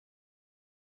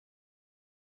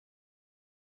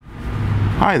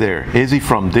Hi there, Izzy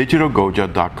from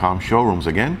digitalgoja.com showrooms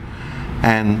again,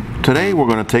 and today we're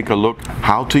going to take a look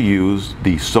how to use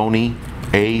the Sony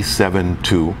A7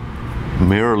 II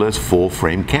mirrorless full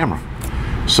frame camera.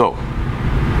 So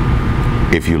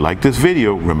if you like this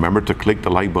video, remember to click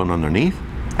the like button underneath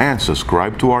and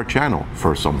subscribe to our channel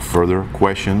for some further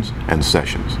questions and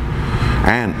sessions.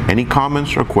 And any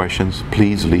comments or questions,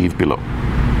 please leave below.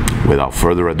 Without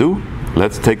further ado,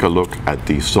 let's take a look at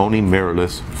the Sony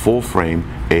mirrorless full frame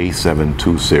A7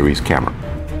 II series camera.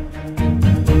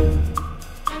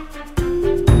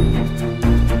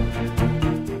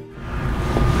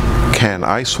 Can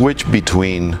I switch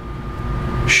between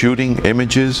shooting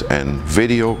images and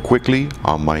video quickly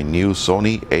on my new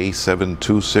Sony A7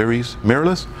 II series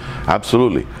mirrorless?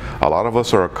 Absolutely. A lot of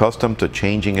us are accustomed to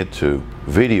changing it to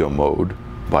video mode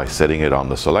by setting it on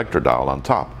the selector dial on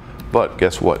top. But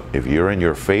guess what? If you're in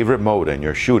your favorite mode and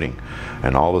you're shooting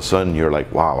and all of a sudden you're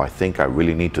like, wow, I think I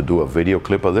really need to do a video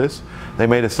clip of this, they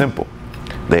made it simple.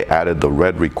 They added the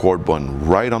red record button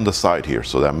right on the side here.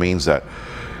 So that means that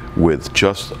with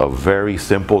just a very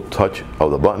simple touch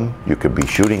of the button, you could be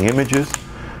shooting images,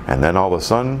 and then all of a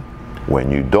sudden, when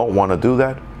you don't want to do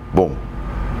that, boom,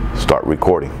 start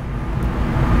recording.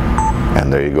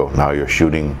 And there you go. Now you're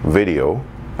shooting video,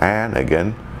 and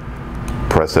again,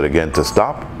 press it again to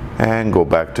stop and go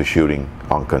back to shooting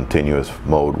on continuous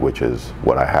mode, which is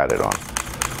what I had it on.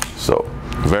 So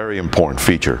very important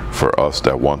feature for us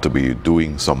that want to be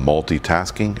doing some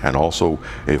multitasking, and also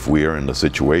if we are in a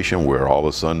situation where all of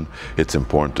a sudden it's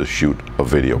important to shoot a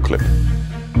video clip.